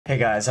Hey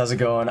guys, how's it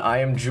going? I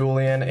am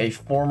Julian, a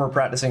former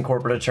practicing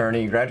corporate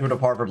attorney, graduate of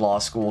Harvard Law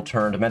School,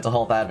 turned mental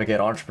health advocate,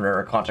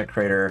 entrepreneur, content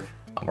creator.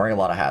 I'm wearing a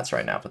lot of hats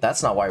right now, but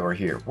that's not why we're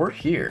here. We're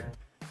here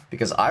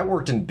because I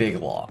worked in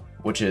Biglaw,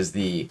 which is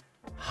the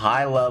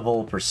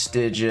high-level,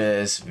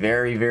 prestigious,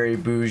 very, very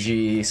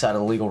bougie side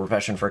of the legal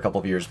profession for a couple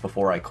of years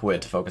before I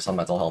quit to focus on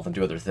mental health and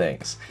do other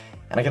things.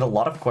 And I get a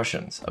lot of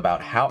questions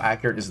about how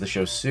accurate is the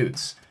show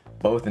Suits,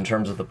 both in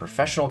terms of the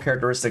professional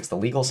characteristics, the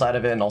legal side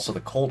of it, and also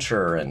the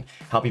culture and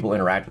how people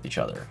interact with each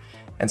other.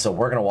 And so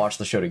we're gonna watch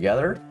the show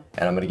together,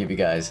 and I'm gonna give you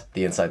guys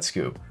the inside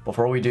scoop.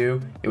 Before we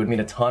do, it would mean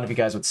a ton if you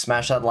guys would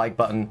smash that like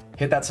button,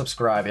 hit that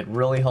subscribe. It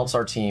really helps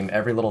our team.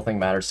 Every little thing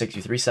matters. Takes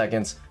you 3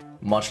 seconds.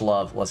 Much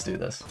love. Let's do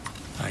this.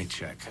 I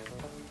check.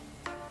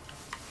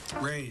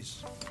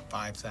 Raise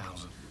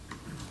 5,000.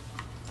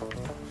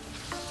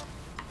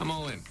 I'm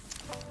all in.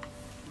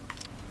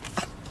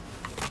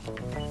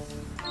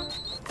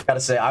 Gotta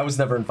say, I was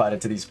never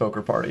invited to these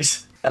poker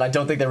parties, and I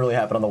don't think they really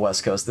happen on the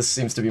West Coast. This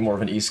seems to be more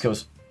of an East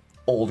Coast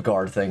old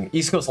guard thing.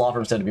 East Coast law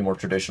firms tend to be more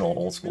traditional and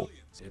old school.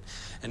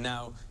 And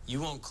now you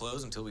won't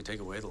close until we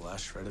take away the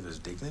last shred of his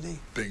dignity?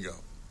 Bingo.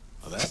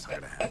 Well, that's not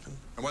gonna happen.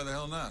 And why the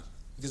hell not?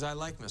 Because I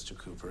like Mr.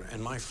 Cooper,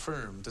 and my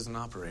firm doesn't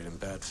operate in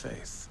bad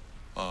faith.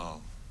 Oh,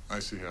 I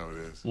see how it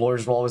is.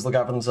 Lawyers will always look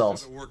out for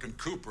themselves. You're working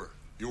Cooper.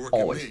 You're working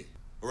Always. me.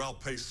 Or I'll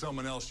pay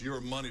someone else your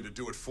money to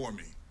do it for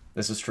me.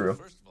 This is true.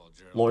 First of all,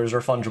 Gerald, Lawyers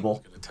are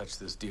fungible. gonna touch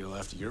this deal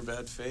after your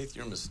bad faith,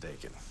 you're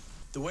mistaken.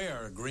 The way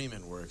our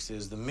agreement works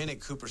is the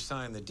minute Cooper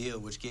signed the deal,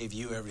 which gave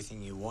you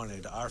everything you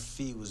wanted, our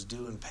fee was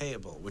due and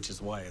payable, which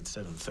is why at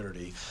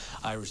 7:30,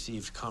 I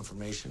received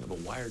confirmation of a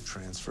wire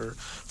transfer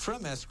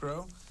from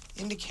escrow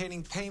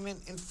indicating payment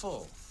in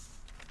full.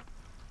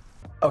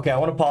 Okay, I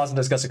want to pause and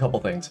discuss a couple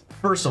things.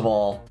 First of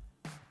all,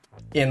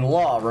 in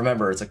law,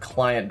 remember, it's a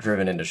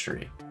client-driven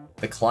industry.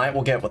 The client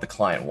will get what the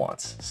client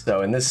wants.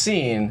 So in this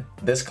scene,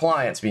 this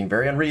client's being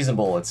very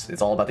unreasonable. It's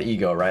all about the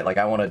ego, right? Like,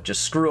 I want to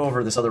just screw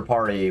over this other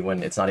party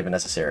when it's not even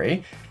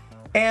necessary.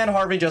 And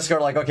Harvey and Jessica are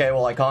like, okay,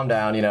 well, calm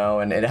down, you know,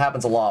 and it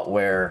happens a lot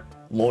where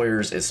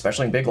lawyers,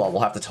 especially in Biglaw,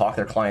 will have to talk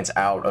their clients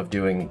out of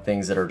doing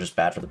things that are just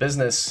bad for the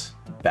business,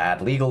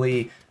 bad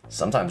legally,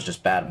 sometimes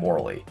just bad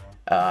morally.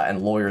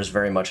 And lawyers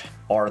very much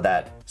are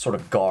that sort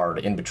of guard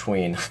in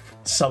between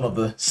some of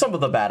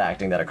the bad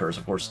acting that occurs.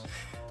 Of course,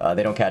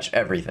 they don't catch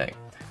everything.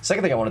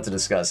 Second thing I wanted to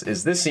discuss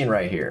is this scene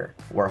right here,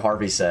 where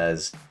Harvey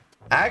says,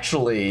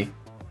 actually,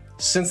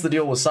 since the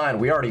deal was signed,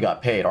 we already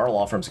got paid. Our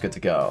law firm's good to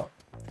go.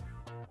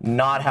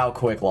 Not how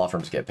quick law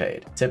firms get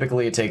paid.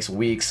 Typically, it takes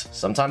weeks,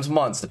 sometimes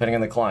months, depending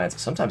on the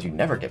clients. Sometimes you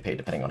never get paid,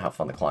 depending on how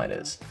fun the client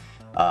is,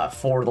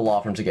 for the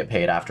law firm to get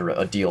paid after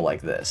a deal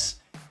like this.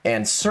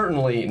 And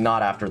certainly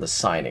not after the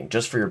signing.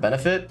 Just for your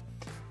benefit,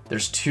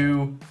 there's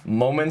 2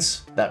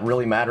 moments that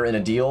really matter in a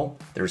deal.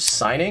 There's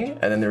signing,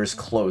 and then there's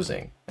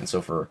closing. And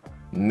so for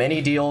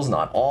many deals,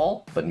 not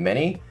all, but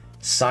many,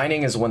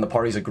 signing is when the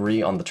parties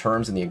agree on the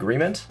terms in the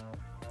agreement.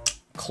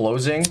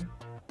 Closing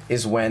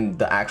is when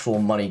the actual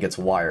money gets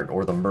wired,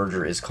 or the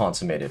merger is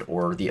consummated,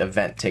 or the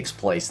event takes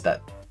place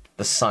that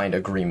the signed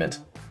agreement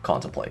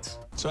contemplates.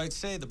 So I'd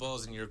say the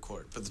ball's in your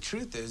court, but the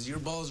truth is your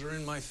balls are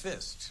in my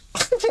fist.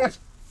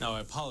 Now,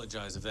 I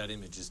apologize if that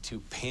image is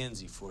too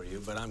pansy for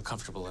you, but I'm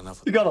comfortable enough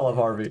with You gotta love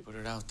Harvey. put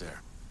it out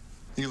there.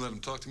 You let him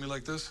talk to me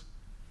like this?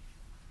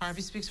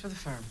 Harvey speaks for the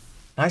firm.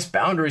 Nice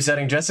boundary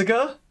setting,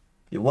 Jessica.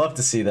 You love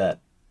to see that.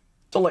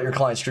 Don't let your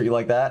clients treat you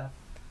like that.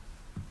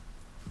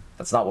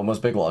 That's not what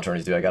most big law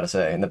attorneys do, I gotta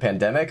say. In the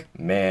pandemic,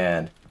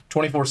 man,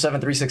 24/7,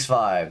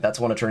 365. That's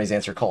when attorneys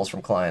answer calls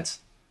from clients.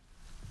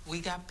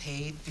 We got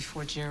paid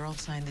before Gerald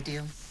signed the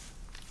deal.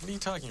 What are you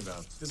talking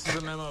about? This is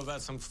a memo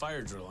about some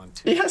fire drill on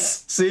Tuesday.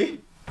 Yes, see?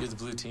 You're the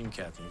blue team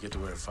captain. You get to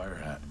wear a fire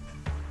hat.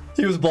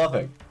 He was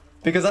bluffing.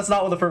 Because that's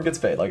not when the firm gets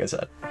paid, like I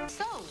said.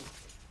 So,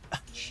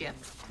 Chip,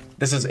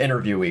 This is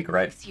interview week,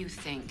 right? you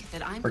think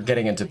that I'm We're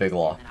getting into big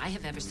law. that I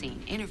have ever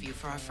seen interview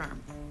for our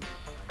firm.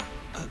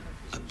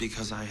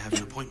 Because I have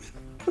an appointment.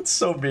 That's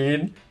so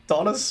mean.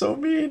 Donna's so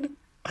mean.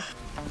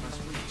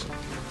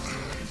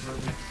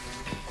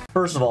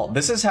 First of all,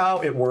 this is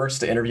how it works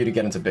to interview to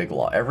get into big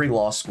law. Every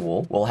law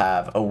school will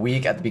have a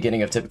week at the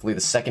beginning of typically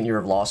the second year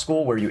of law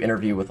school where you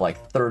interview with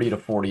like 30 to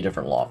 40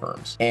 different law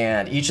firms.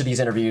 And each of these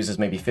interviews is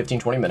maybe 15,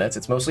 20 minutes.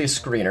 It's mostly a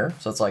screener.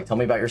 So it's like, tell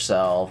me about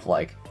yourself,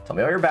 like, tell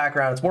me about your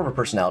background. It's more of a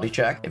personality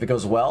check. If it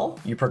goes well,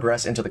 you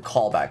progress into the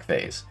callback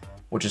phase,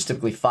 which is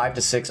typically 5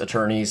 to 6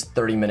 attorneys,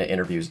 30-minute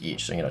interviews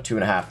each. So,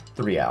 2.5,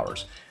 3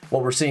 hours.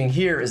 What we're seeing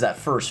here is that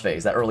first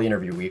phase, that early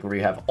interview week, where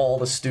you have all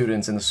the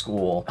students in the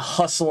school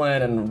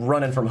hustling and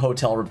running from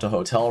hotel room to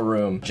hotel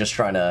room, just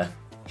trying to,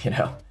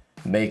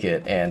 make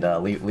it and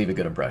leave a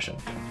good impression.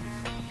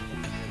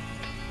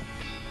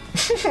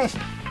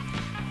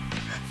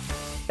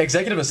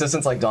 Executive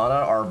assistants like Donna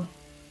are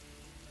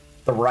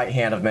the right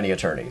hand of many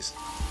attorneys.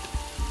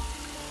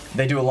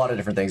 They do a lot of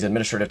different things: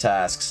 administrative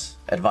tasks,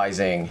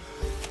 advising,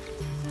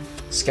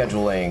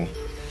 scheduling.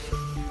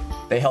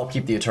 They help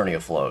keep the attorney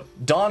afloat.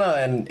 Donna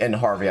and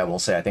Harvey, I will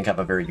say, I think have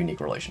a very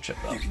unique relationship,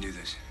 though. You can do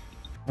this.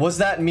 Was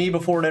that me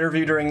before an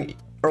interview during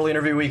Early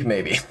interview week,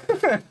 maybe.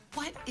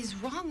 What is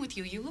wrong with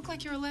you? You look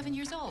like you're 11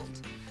 years old.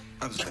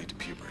 I was late to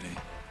puberty.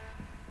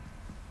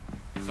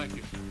 Thank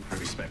you.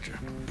 Harvey Specter.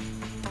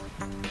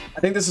 I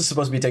think this is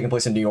supposed to be taking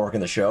place in New York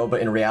in the show,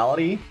 but in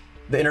reality,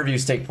 the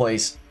interviews take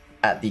place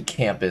at the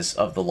campus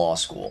of the law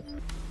school.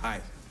 Hi.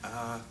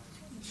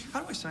 How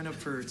do I sign up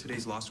for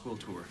today's law school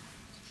tour?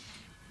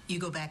 You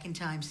go back in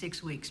time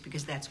 6 weeks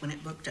because that's when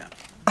it booked up.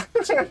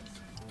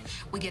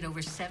 We get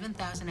over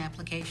 7,000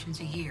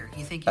 applications a year.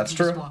 You think you That's can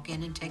true. just walk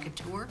in and take a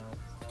tour?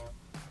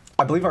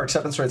 I believe our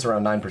acceptance rate's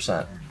around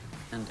 9%.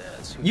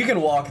 You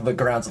can walk the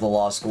grounds of the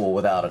law school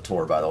without a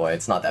tour, by the way.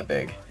 It's not that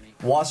big.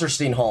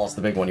 Wasserstein Hall is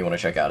the big one you want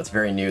to check out. It's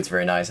very new, it's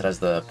very nice. It has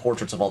the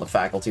portraits of all the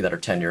faculty that are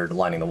tenured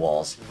lining the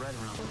walls.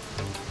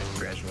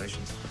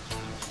 Congratulations.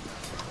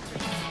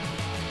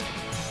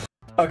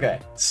 Okay,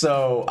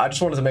 so I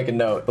just wanted to make a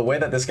note. The way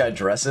that this guy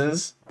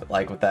dresses,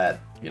 like with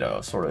that, you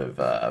know, sort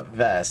of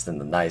vest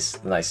and the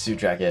nice suit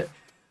jacket,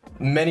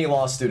 many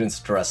law students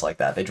dress like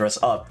that. They dress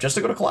up just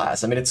to go to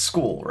class. I mean, it's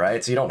school,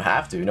 right? So you don't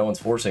have to. No one's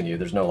forcing you.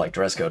 There's no, like,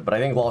 dress code. But I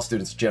think law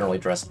students generally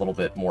dress a little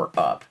bit more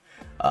up.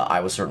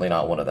 I was certainly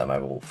not one of them. I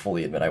will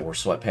fully admit I wore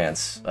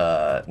sweatpants,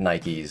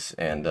 Nikes,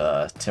 and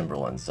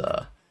Timberlands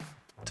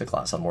to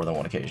class on more than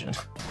one occasion.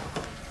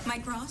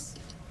 Mike Ross?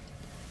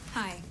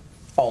 Hi,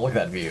 Oh, look at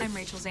that view. I'm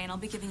Rachel Zane. I'll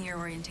be giving your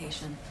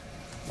orientation.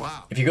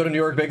 Wow. If you go to New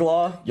York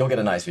Biglaw, you'll get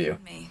a nice view.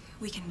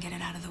 We can get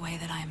it out of the way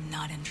that I am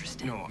not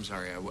interested. No, I'm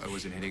sorry. I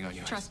wasn't hitting on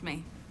you. Trust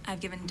me, I've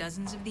given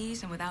dozens of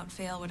these, and without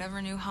fail,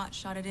 whatever new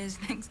hotshot it is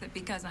thinks that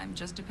because I'm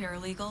just a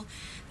paralegal,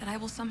 that I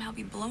will somehow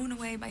be blown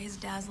away by his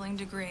dazzling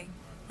degree.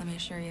 Let me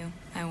assure you,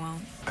 I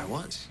won't. I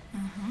was.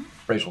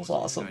 Rachel's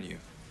awesome. On you.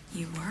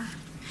 You were.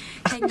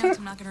 Take notes,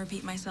 I'm not going to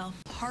repeat myself.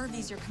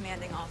 Harvey's your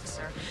commanding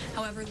officer.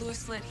 However,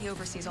 Louis Litt, he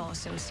oversees all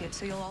associates,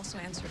 so you'll also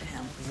answer to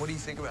him. What do you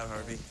think about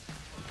Harvey?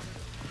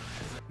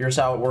 Here's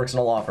how it works in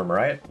a law firm,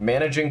 right?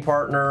 Managing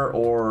partner,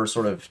 or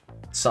sort of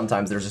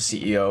sometimes there's a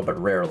CEO,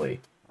 but rarely,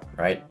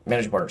 right?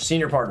 Managing partner,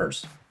 senior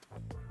partners,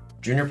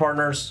 junior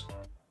partners,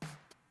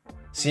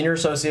 senior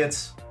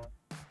associates,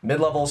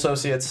 mid-level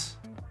associates,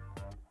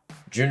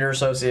 junior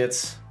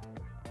associates,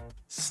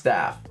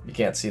 staff. You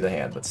can't see the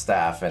hand, but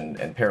staff and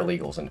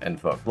paralegals and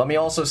folk. Let me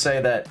also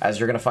say that, as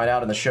you're going to find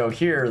out in the show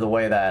here, the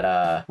way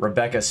that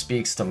Rebecca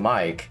speaks to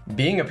Mike,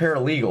 being a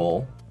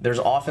paralegal, there's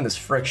often this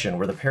friction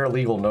where the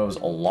paralegal knows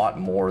a lot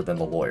more than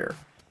the lawyer.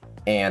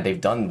 And they've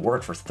done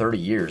work for 30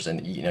 years,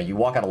 and you know, you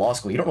walk out of law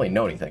school, you don't really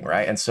know anything,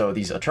 right? And so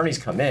these attorneys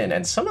come in,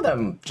 and some of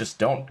them just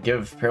don't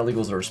give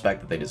paralegals the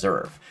respect that they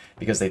deserve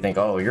because they think,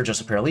 oh, you're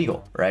just a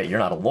paralegal, right? You're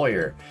not a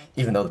lawyer,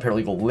 even though the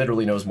paralegal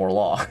literally knows more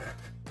law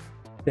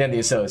than the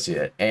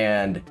associate.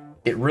 And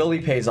it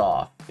really pays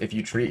off if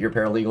you treat your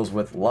paralegals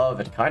with love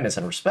and kindness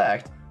and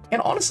respect,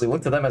 and honestly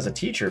look to them as a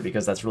teacher,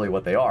 because that's really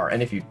what they are.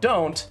 And if you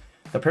don't,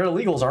 the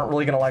paralegals aren't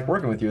really going to like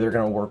working with you. They're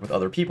going to work with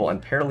other people.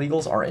 And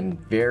paralegals are in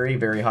very,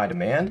 very high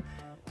demand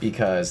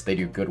because they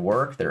do good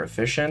work, they're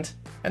efficient,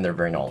 and they're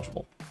very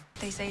knowledgeable.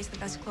 They say he's the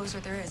best closer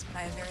there is, but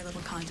I have very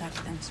little contact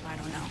with him, so I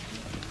don't know.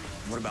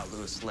 What about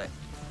Louis Litt?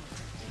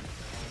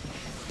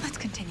 Let's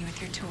continue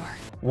with your tour.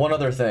 One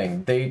other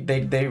thing,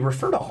 they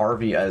refer to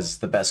Harvey as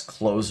the best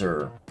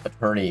closer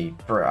attorney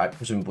for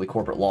presumably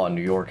corporate law in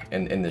New York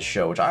in this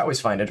show, which I always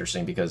find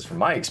interesting because from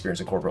my experience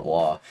in corporate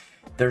law,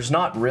 there's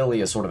not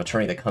really a sort of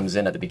attorney that comes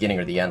in at the beginning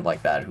or the end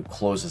like that who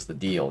closes the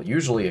deal.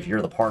 Usually, if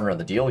you're the partner in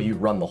the deal, you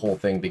run the whole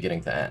thing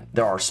beginning to end.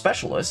 There are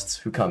specialists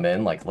who come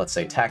in, like let's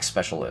say tax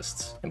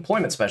specialists,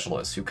 employment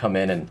specialists who come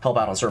in and help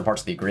out on certain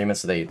parts of the agreement,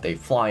 so they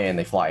fly in,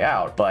 they fly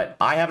out. But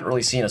I haven't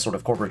really seen a sort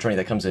of corporate attorney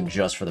that comes in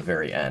just for the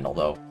very end,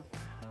 although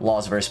law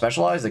is very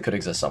specialized, it could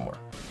exist somewhere.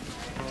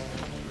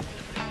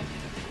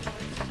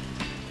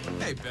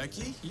 Hey,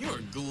 Becky, you are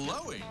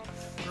glowing.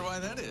 Wonder why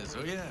that is.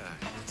 Oh, yeah.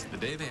 It's the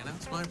day they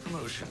announced my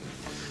promotion.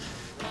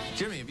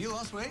 Jimmy, have you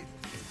lost weight?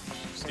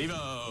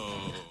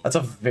 Steve-O. That's a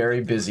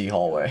very busy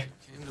hallway.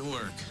 Came to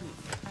work.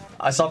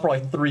 I saw probably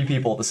 3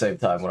 people at the same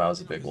time when I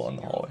was at Biglaw in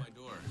the hallway.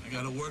 I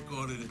got a work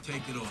order to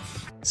take it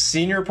off.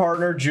 Senior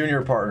partner,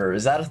 junior partner.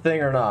 Is that a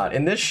thing or not?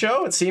 In this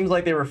show, it seems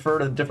like they refer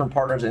to different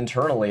partners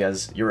internally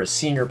as you're a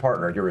senior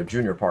partner, you're a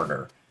junior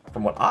partner.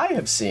 From what I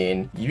have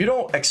seen, you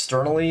don't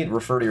externally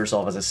refer to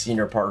yourself as a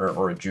senior partner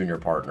or a junior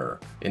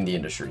partner in the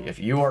industry. If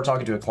you are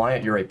talking to a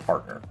client, you're a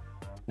partner.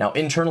 Now,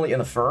 internally in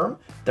the firm,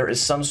 there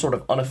is some sort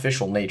of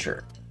unofficial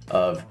nature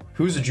of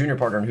who's a junior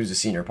partner and who's a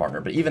senior partner.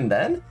 But even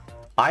then,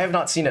 I have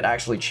not seen it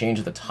actually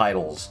change the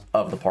titles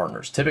of the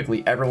partners.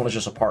 Typically, everyone is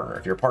just a partner.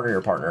 If you're a partner, you're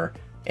a partner.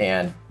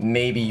 And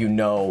maybe you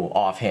know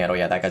offhand, oh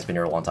yeah, that guy's been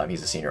here a long time,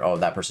 he's a senior. Oh,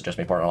 that person just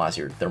made partner last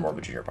year, they're more of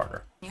a junior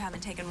partner. You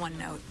haven't taken one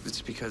note.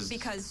 It's because...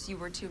 Because you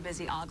were too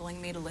busy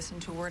ogling me to listen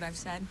to a word I've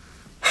said?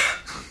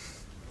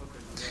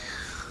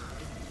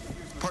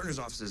 Partner's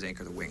offices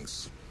anchor the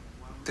wings.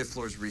 5th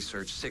floor is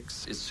research,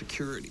 6 is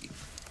security.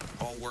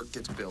 All work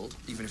gets billed,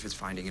 even if it's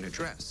finding an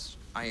address.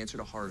 I answered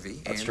to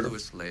Harvey That's and true.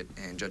 Lewis Litt,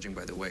 and judging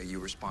by the way you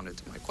responded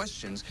to my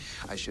questions,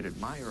 I should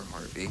admire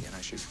Harvey and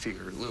I should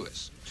fear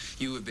Lewis.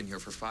 You have been here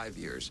for 5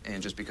 years,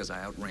 and just because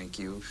I outrank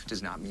you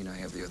does not mean I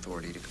have the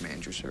authority to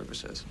command your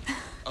services.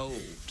 Oh,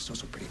 it's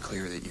also pretty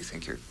clear that you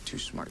think you're too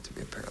smart to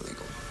be a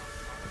paralegal.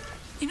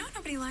 You know what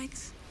nobody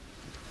likes?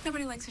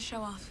 Nobody likes to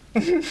show off.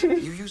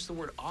 You used the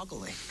word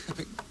ogling.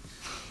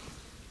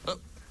 Oh.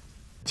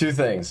 Two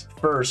things.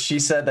 First, she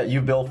said that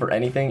you bill for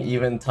anything,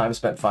 even time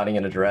spent finding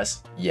an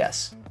address.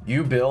 Yes.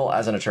 You bill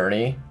as an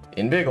attorney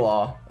in big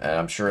law, and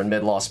I'm sure in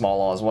mid law, small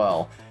law as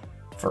well,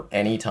 for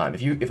any time.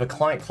 If a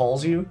client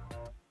calls you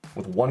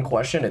with one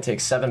question, it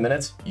takes 7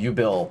 minutes, you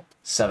bill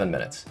 7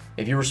 minutes.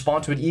 If you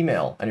respond to an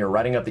email and you're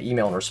writing up the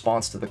email in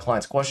response to the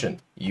client's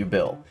question, you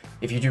bill.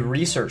 If you do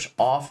research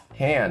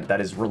offhand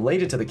that is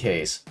related to the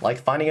case, like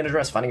finding an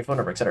address, finding a phone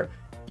number, etc.,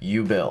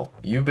 you bill.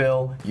 You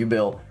bill, you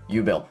bill,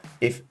 you bill.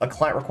 If a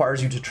client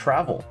requires you to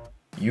travel,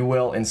 you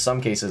will, in some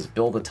cases,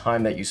 bill the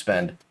time that you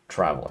spend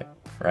traveling,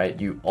 right?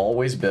 You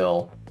always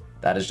bill.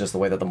 That is just the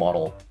way that the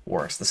model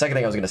works. The second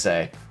thing I was going to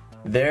say,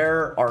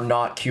 there are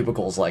not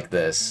cubicles like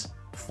this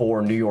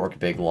for New York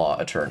big law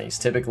attorneys.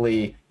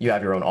 Typically, you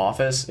have your own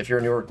office if you're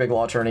a New York big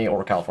law attorney,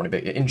 or California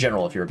big, in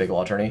general, if you're a big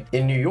law attorney.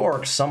 In New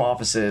York, some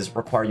offices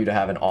require you to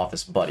have an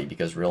office buddy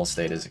because real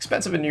estate is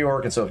expensive in New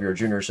York. And so if you're a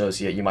junior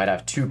associate, you might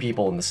have 2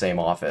 people in the same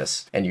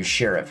office and you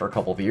share it for a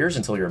couple of years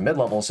until you're a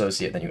mid-level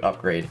associate, then you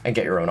upgrade and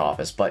get your own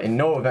office. But in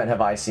no event have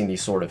I seen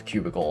these sort of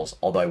cubicles.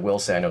 Although I will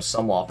say I know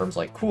some law firms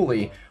like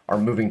Cooley are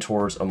moving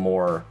towards a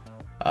more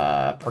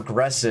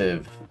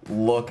progressive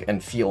look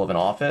and feel of an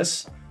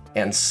office.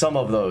 And some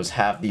of those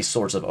have these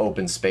sorts of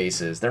open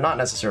spaces. They're not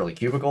necessarily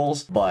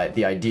cubicles, but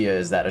the idea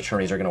is that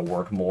attorneys are going to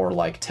work more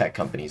like tech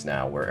companies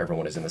now, where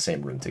everyone is in the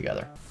same room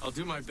together. I'll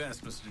do my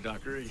best, Mr.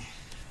 Dockery.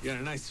 You got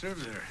a nice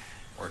serve there.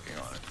 Working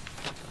on it.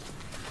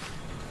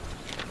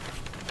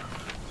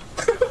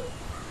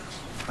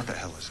 What the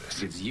hell is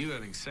this? It's you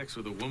having sex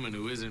with a woman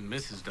who isn't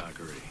Mrs.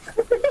 Dockery.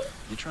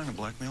 You trying to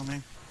blackmail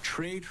me?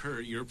 Trade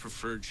her your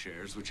preferred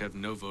shares, which have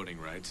no voting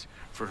rights,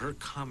 for her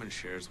common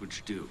shares,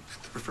 which do.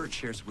 The preferred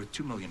shares are worth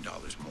 $2 million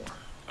more.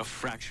 A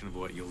fraction of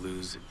what you'll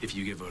lose if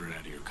you get voted out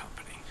of your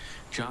company.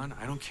 John,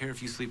 I don't care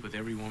if you sleep with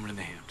every woman in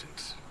the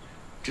Hamptons.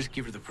 Just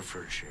give her the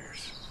preferred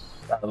shares.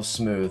 That was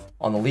smooth.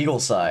 On the legal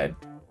side,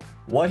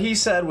 what he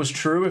said was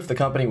true if the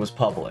company was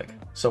public.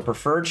 So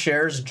preferred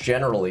shares,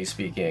 generally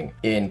speaking,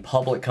 in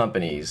public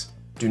companies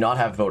do not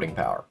have voting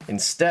power.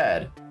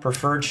 Instead,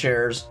 preferred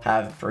shares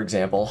have, for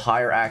example,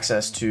 higher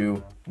access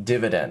to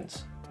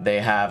dividends. They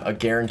have a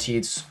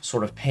guaranteed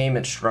sort of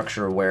payment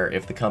structure where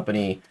if the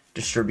company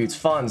distributes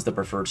funds, the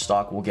preferred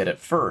stock will get it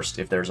first.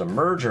 If there's a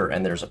merger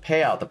and there's a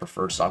payout, the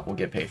preferred stock will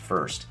get paid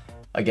first.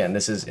 Again,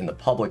 this is in the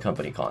public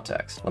company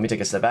context. Let me take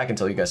a step back and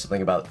tell you guys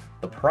something about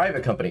the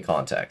private company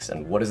context.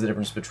 And what is the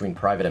difference between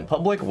private and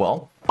public?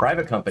 Well,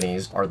 private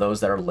companies are those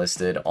that are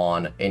listed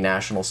on a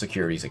national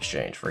securities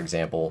exchange. For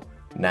example,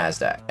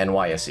 NASDAQ,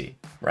 NYSE,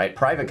 right?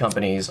 Private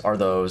companies are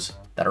those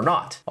that are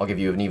not. I'll give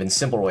you an even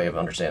simpler way of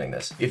understanding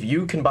this. If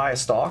you can buy a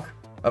stock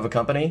of a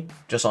company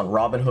just on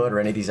Robinhood or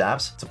any of these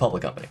apps, it's a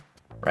public company,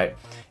 right?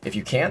 If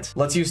you can't,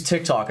 let's use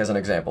TikTok as an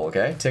example,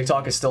 okay?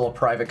 TikTok is still a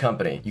private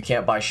company. You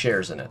can't buy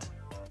shares in it.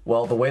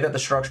 Well, the way that the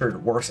structure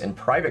works in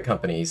private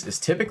companies is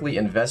typically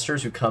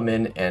investors who come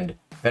in, and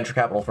venture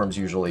capital firms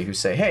usually, who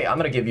say, hey, I'm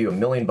going to give you $1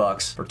 million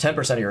for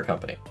 10% of your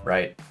company,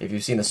 right? If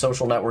you've seen The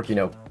Social Network, you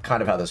know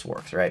kind of how this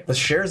works, right? The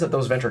shares that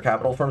those venture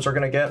capital firms are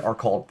going to get are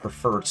called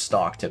preferred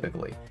stock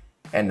typically.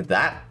 And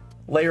that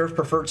layer of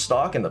preferred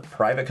stock in the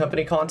private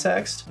company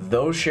context,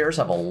 those shares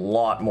have a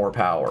lot more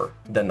power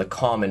than the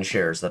common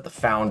shares that the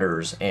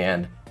founders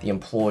and the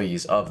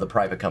employees of the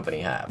private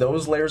company have.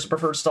 Those layers of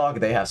preferred stock,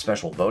 they have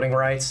special voting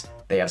rights,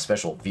 they have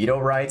special veto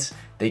rights,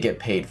 they get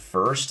paid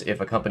first if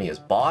a company is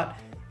bought,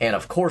 and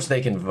of course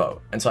they can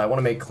vote. And so I want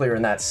to make clear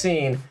in that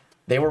scene,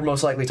 they were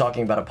most likely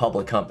talking about a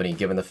public company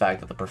given the fact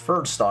that the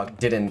preferred stock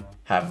didn't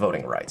have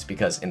voting rights,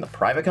 because in the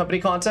private company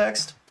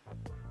context,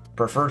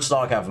 preferred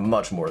stock have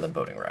much more than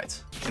voting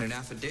rights. In an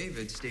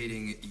affidavit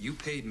stating you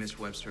paid Miss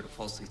Webster to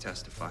falsely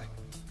testify.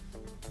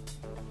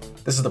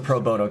 This is the pro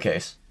bono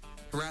case.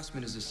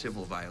 Harassment is a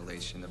civil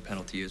violation. The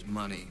penalty is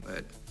money.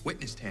 But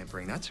witness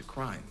tampering, that's a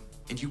crime.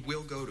 And you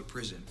will go to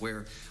prison,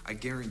 where I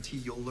guarantee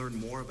you'll learn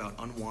more about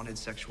unwanted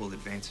sexual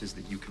advances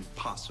than you can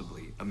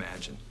possibly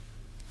imagine.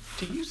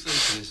 Do you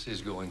think this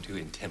is going to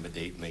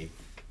intimidate me?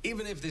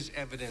 Even if this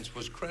evidence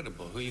was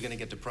credible, who are you going to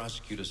get to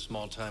prosecute a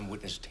small-time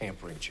witness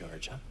tampering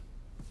charge, huh?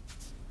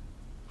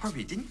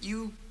 Harvey, didn't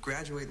you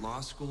graduate law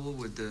school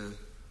with the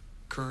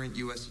current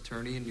U.S.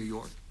 attorney in New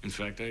York? In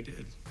fact, I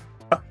did.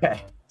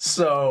 Okay,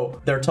 so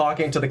they're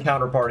talking to the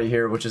counterparty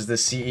here, which is the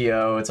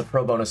CEO. It's a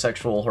pro bono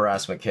sexual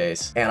harassment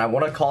case. And I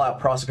want to call out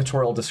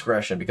prosecutorial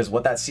discretion, because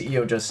what that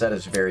CEO just said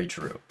is very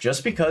true.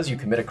 Just because you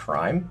commit a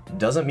crime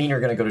doesn't mean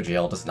you're going to go to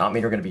jail, does not mean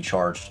you're going to be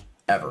charged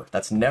ever.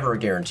 That's never a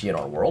guarantee in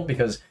our world,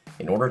 because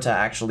in order to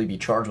actually be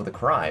charged with a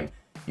crime,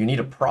 you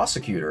need a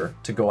prosecutor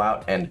to go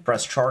out and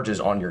press charges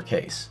on your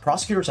case.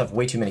 Prosecutors have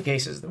way too many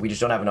cases. We just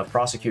don't have enough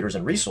prosecutors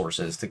and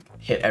resources to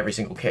hit every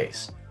single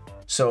case.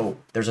 So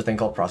there's a thing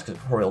called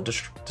prosecutorial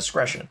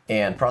discretion.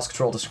 And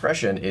prosecutorial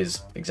discretion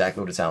is exactly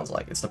what it sounds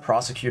like. It's the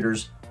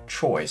prosecutor's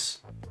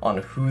choice on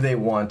who they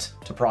want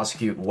to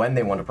prosecute, when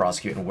they want to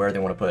prosecute, and where they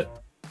want to put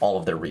all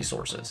of their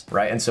resources,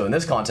 right? And so in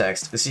this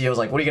context, the CEO's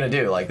like, what are you gonna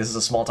do? Like, this is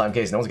a small time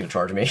case, no one's gonna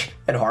charge me.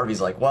 And Harvey's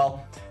like,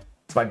 well,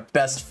 it's my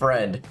best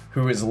friend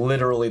who is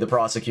literally the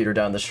prosecutor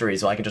down the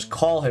street, so I can just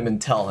call him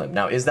and tell him.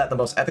 Now, is that the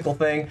most ethical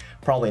thing?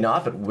 Probably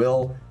not, but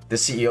will the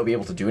CEO be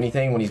able to do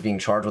anything when he's being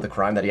charged with a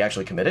crime that he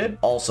actually committed?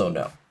 Also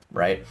no,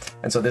 right?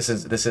 And so this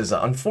is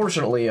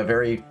unfortunately a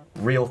very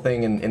real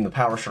thing in the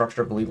power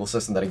structure of the legal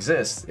system that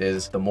exists,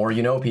 is the more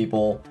you know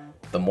people,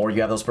 the more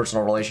you have those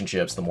personal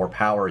relationships, the more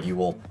power you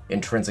will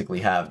intrinsically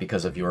have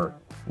because of your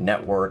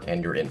network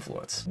and your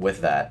influence.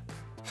 With that,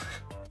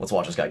 let's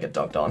watch this guy get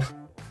dunked on.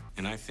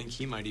 And I think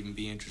he might even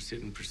be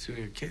interested in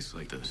pursuing a case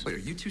like this. Wait, are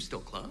you two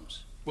still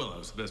close? Well, I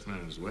was the best man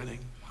at his wedding.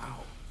 Wow.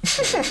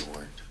 You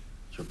weren't.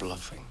 You're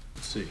bluffing.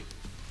 Let's see.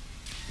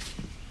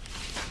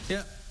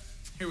 Yeah,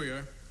 here we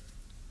are.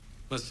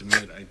 Must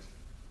admit,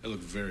 I look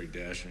very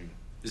dashing.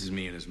 This is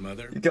me and his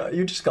mother.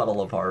 You just gotta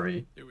love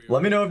Harvey.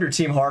 Let me know if you're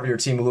Team Harvey or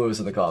Team Lewis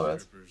in the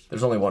comments.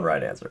 There's only one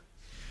right answer.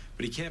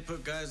 But he can't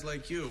put guys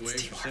like you away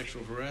for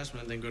sexual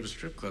harassment, then go to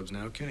strip clubs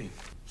now, can he?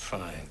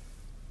 Fine.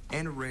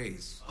 And a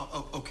raise.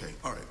 Oh, okay,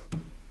 all right.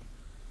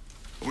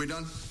 Are we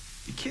done?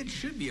 The kid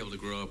should be able to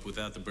grow up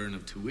without the burden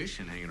of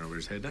tuition hanging over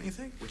his head, don't you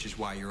think? Which is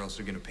why you're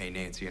also going to pay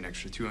Nancy an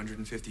extra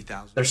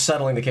 $250,000. They're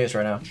settling the case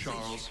right now.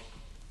 Charles.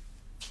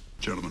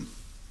 Gentlemen.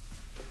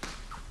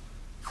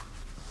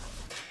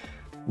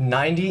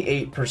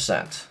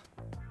 98%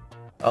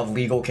 of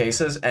legal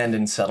cases end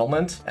in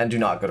settlement and do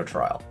not go to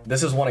trial.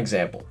 This is one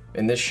example.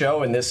 In this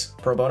show, in this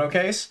pro bono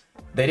case,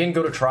 they didn't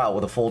go to trial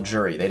with a full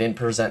jury. They didn't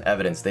present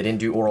evidence. They didn't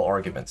do oral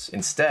arguments.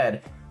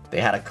 Instead, they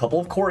had a couple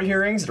of court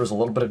hearings. There was a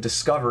little bit of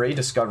discovery.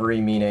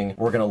 Discovery meaning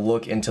we're going to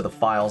look into the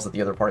files that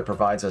the other party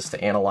provides us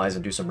to analyze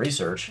and do some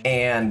research.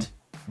 And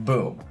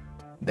boom,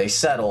 they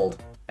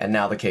settled. And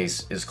now the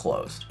case is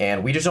closed.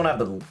 And we just don't have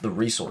the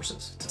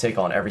resources to take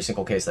on every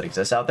single case that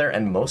exists out there.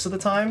 And most of the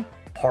time,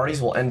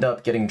 parties will end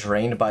up getting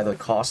drained by the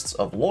costs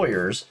of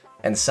lawyers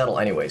and settle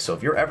anyway. So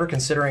if you're ever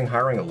considering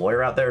hiring a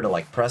lawyer out there to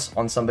like press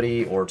on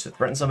somebody or to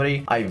threaten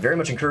somebody, I very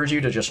much encourage you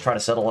to just try to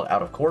settle it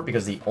out of court,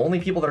 because the only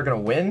people that are gonna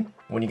win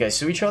when you guys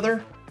sue each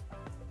other,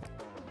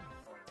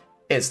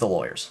 it's the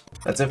lawyers.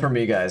 That's it for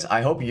me, guys.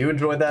 I hope you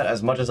enjoyed that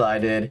as much as I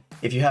did.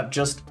 If you have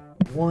just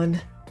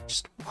one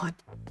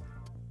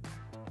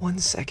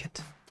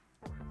second,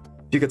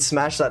 if you could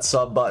smash that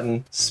sub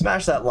button,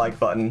 smash that like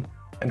button,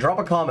 and drop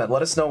a comment.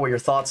 Let us know what your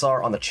thoughts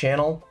are on the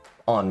channel,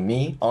 on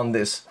me, on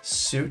this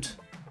suit,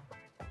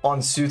 on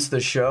Suits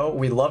the Show.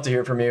 We'd love to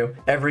hear from you.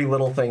 Every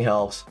little thing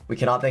helps. We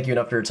cannot thank you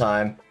enough for your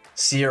time.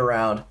 See you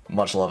around.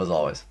 Much love as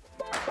always.